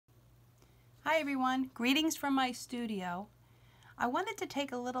Hi everyone, greetings from my studio. I wanted to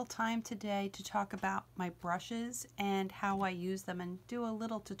take a little time today to talk about my brushes and how I use them and do a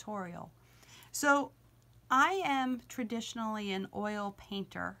little tutorial. So I am traditionally an oil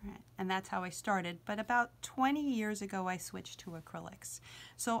painter, and that's how I started, but about 20 years ago I switched to acrylics.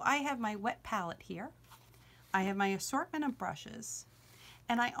 So I have my wet palette here, I have my assortment of brushes,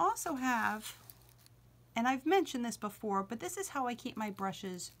 and I also have, and I've mentioned this before, but this is how I keep my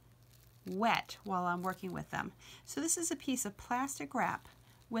brushes wet while I'm working with them. So this is a piece of plastic wrap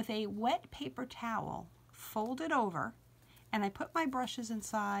with a wet paper towel folded over, and I put my brushes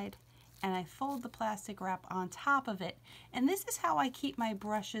inside and I fold the plastic wrap on top of it, and this is how I keep my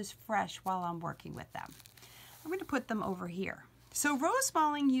brushes fresh while I'm working with them. I'm going to put them over here. So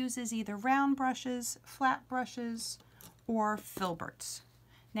Rosemaling uses either round brushes, flat brushes, or filberts.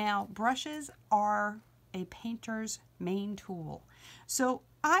 Now brushes are a painter's main tool. So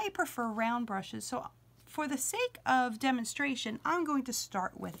I prefer round brushes, so for the sake of demonstration, I'm going to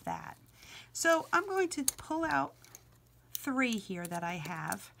start with that. So I'm going to pull out 3 here that I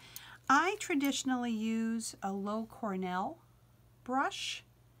have. I traditionally use a low Cornell brush.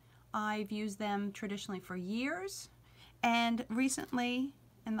 I've used them traditionally for years, and recently,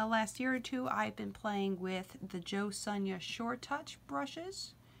 in the last year or two, I've been playing with the Joe Sonia Short Touch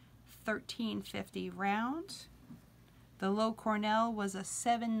brushes, 1350 round. The low Cornell was a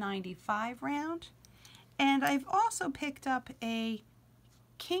 795 round. And I've also picked up a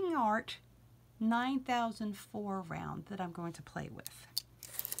King Art 9004 round that I'm going to play with.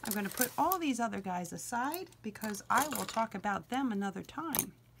 I'm going to put all these other guys aside because I will talk about them another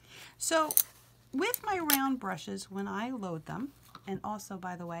time. So with my round brushes, when I load them, and also,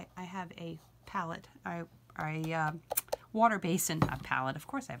 by the way, I have a palette, water basin, not palette, of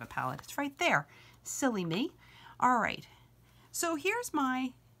course I have a palette, it's right there. Silly me. All right, so here's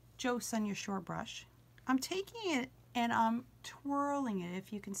my Joe Sonia Short brush. I'm taking it and I'm twirling it,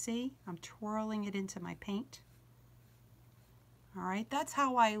 if you can see. I'm twirling it into my paint. All right, that's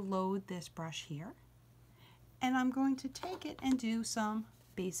how I load this brush here. And I'm going to take it and do some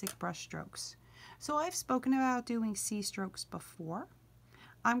basic brush strokes. So I've spoken about doing C strokes before.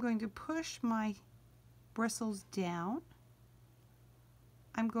 I'm going to push my bristles down.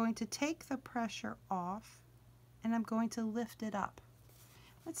 I'm going to take the pressure off and I'm going to lift it up.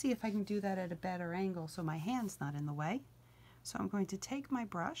 Let's see if I can do that at a better angle so my hand's not in the way. So I'm going to take my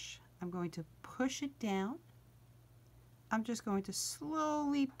brush, I'm going to push it down. I'm just going to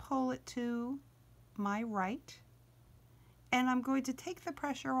slowly pull it to my right, and I'm going to take the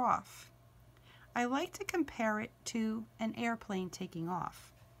pressure off. I like to compare it to an airplane taking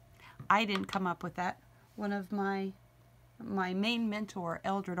off. I didn't come up with that. One of my main mentor,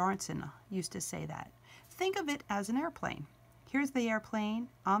 Lorentzen, used to say that. Think of it as an airplane. Here's the airplane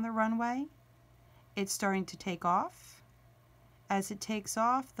on the runway. It's starting to take off. As it takes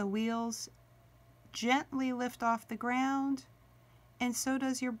off, the wheels gently lift off the ground, and so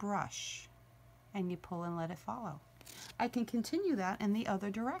does your brush. And you pull and let it follow. I can continue that in the other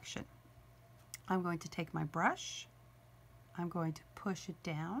direction. I'm going to take my brush. I'm going to push it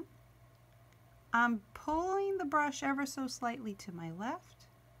down. I'm pulling the brush ever so slightly to my left.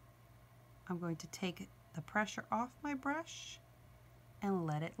 I'm going to take the pressure off my brush and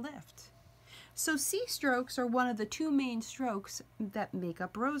let it lift. So C strokes are one of the 2 main strokes that make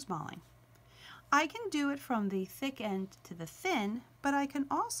up Rosemaling. I can do it from the thick end to the thin, but I can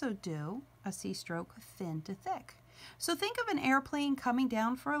also do a C stroke thin to thick. So think of an airplane coming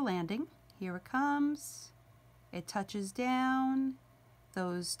down for a landing. Here it comes. It touches down.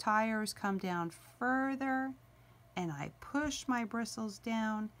 Those tires come down further, and I push my bristles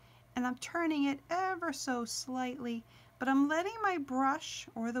down, and I'm turning it ever so slightly, but I'm letting my brush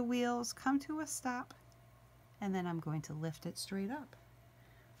or the wheels come to a stop, and then I'm going to lift it straight up.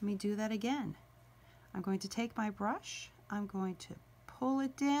 Let me do that again. I'm going to take my brush, I'm going to pull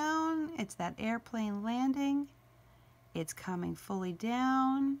it down. It's that airplane landing. It's coming fully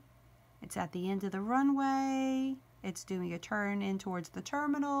down. It's at the end of the runway. It's doing a turn in towards the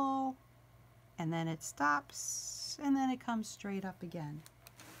terminal, and then it stops, and then it comes straight up again.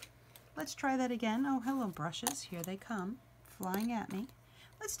 Let's try that again. Oh, hello brushes, here they come, flying at me.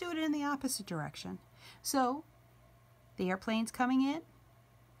 Let's do it in the opposite direction. So, the airplane's coming in,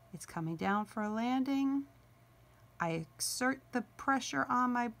 it's coming down for a landing. I exert the pressure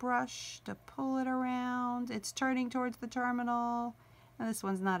on my brush to pull it around. It's turning towards the terminal. Now, this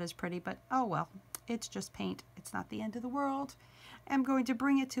one's not as pretty, but oh well. It's just paint. It's not the end of the world. I'm going to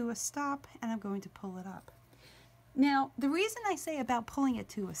bring it to a stop, and I'm going to pull it up. Now, the reason I say about pulling it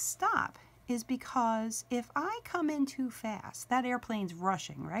to a stop is because if I come in too fast, that airplane's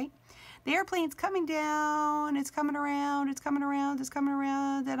rushing, right? The airplane's coming down, it's coming around, it's coming around, it's coming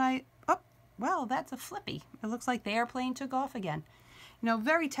around, and oh, well, that's a flippy. It looks like the airplane took off again. You know,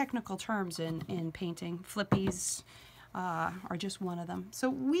 very technical terms in painting. Flippies are just one of them. So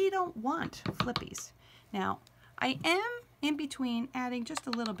we don't want flippies. Now, I am in between adding just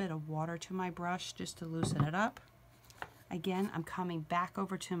a little bit of water to my brush just to loosen it up. Again, I'm coming back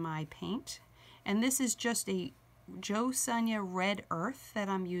over to my paint, and this is just a Joe Sonia Red Earth that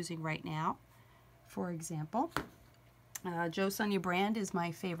I'm using right now, for example. Joe Sonia brand is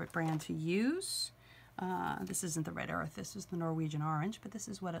my favorite brand to use. This isn't the Red Earth, this is the Norwegian Orange, but this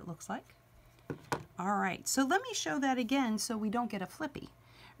is what it looks like. All right, so let me show that again so we don't get a flippy.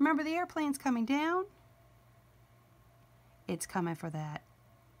 Remember, the airplane's coming down. It's coming for that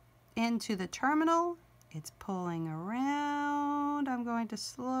into the terminal. It's pulling around. I'm going to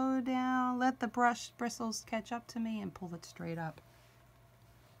slow down, let the brush bristles catch up to me and pull it straight up.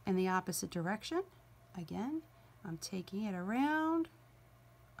 In the opposite direction, again, I'm taking it around,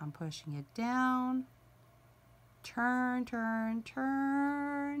 I'm pushing it down, turn, turn,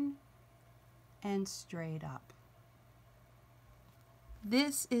 turn, and straight up.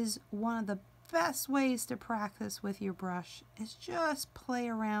 This is one of the best ways to practice with your brush, is just play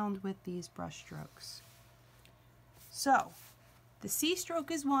around with these brush strokes. So, the C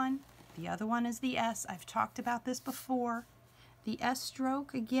stroke is one, the other one is the S. I've talked about this before. The S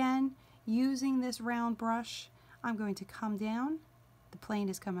stroke, again, using this round brush, I'm going to come down. The plane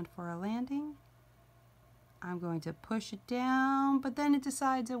is coming for a landing. I'm going to push it down, but then it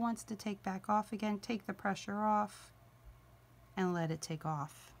decides it wants to take back off again. Take the pressure off and let it take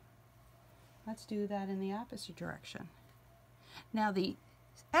off. Let's do that in the opposite direction. Now the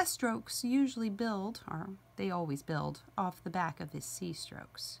S strokes usually build, or they always build, off the back of the C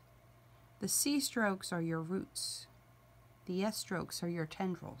strokes. The C strokes are your roots. The S strokes are your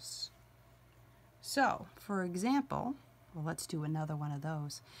tendrils. So, for example, well, let's do another one of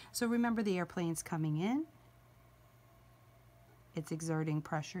those. So remember, the airplane's coming in. It's exerting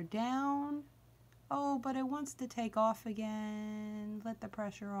pressure down. Oh, but it wants to take off again. Let the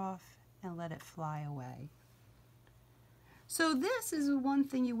pressure off and let it fly away. So this is one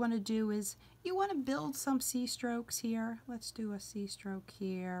thing you want to do, is you want to build some C strokes here. Let's do a C stroke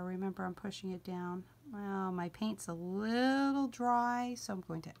here. Remember, I'm pushing it down. Well, my paint's a little dry, so I'm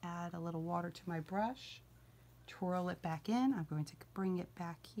going to add a little water to my brush. Twirl it back in. I'm going to bring it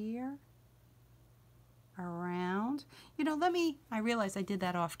back here. Around. You know, I realize I did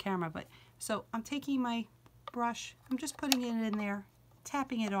that off camera, but so I'm taking my brush, I'm just putting it in there,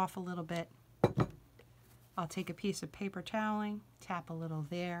 tapping it off a little bit. I'll take a piece of paper toweling, tap a little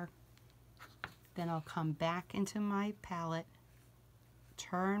there, then I'll come back into my palette,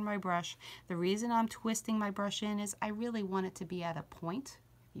 turn my brush. The reason I'm twisting my brush in is I really want it to be at a point,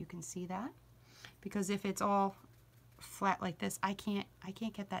 if you can see that, because if it's all flat like this, I can't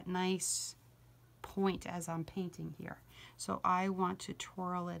get that nice point as I'm painting here. So I want to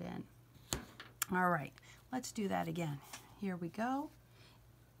twirl it in. All right, let's do that again. Here we go.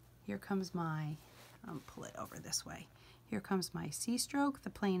 Here comes my, I'll pull it over this way. Here comes my C stroke. The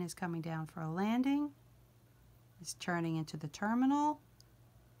plane is coming down for a landing. It's turning into the terminal.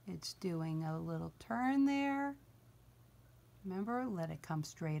 It's doing a little turn there. Remember, let it come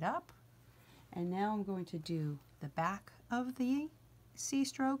straight up. And now I'm going to do the back of the C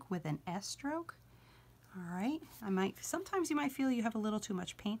stroke with an S stroke. All right, sometimes you might feel you have a little too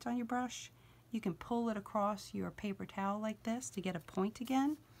much paint on your brush. You can pull it across your paper towel like this to get a point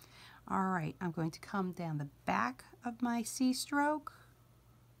again. All right, I'm going to come down the back of my C stroke,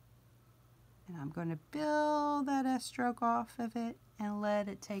 and I'm going to build that S stroke off of it and let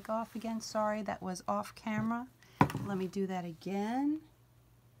it take off again. Sorry, that was off camera. Let me do that again.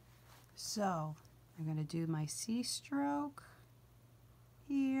 So I'm going to do my C stroke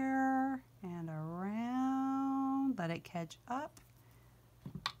here and around, let it catch up.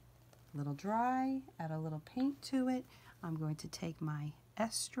 A little dry, add a little paint to it. I'm going to take my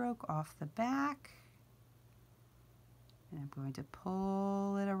S stroke off the back, and I'm going to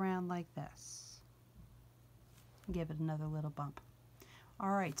pull it around like this. Give it another little bump.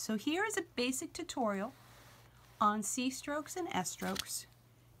 All right, so here is a basic tutorial on C strokes and S strokes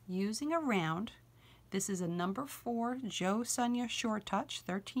using a round. This is a number 4 Joe Sonia Short Touch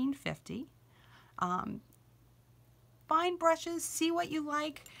 1350. Find brushes, see what you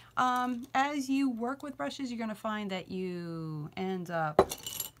like. As you work with brushes, you're going to find that you end up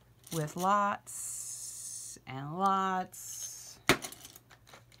with lots and lots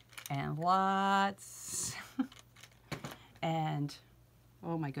and lots and,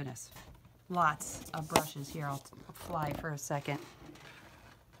 oh my goodness, Lots of brushes. Here, I'll fly for a second.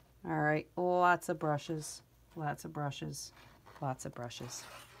 All right, lots of brushes, lots of brushes, lots of brushes.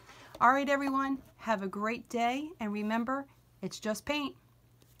 All right, everyone, have a great day. And remember, it's just paint.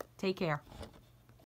 Take care.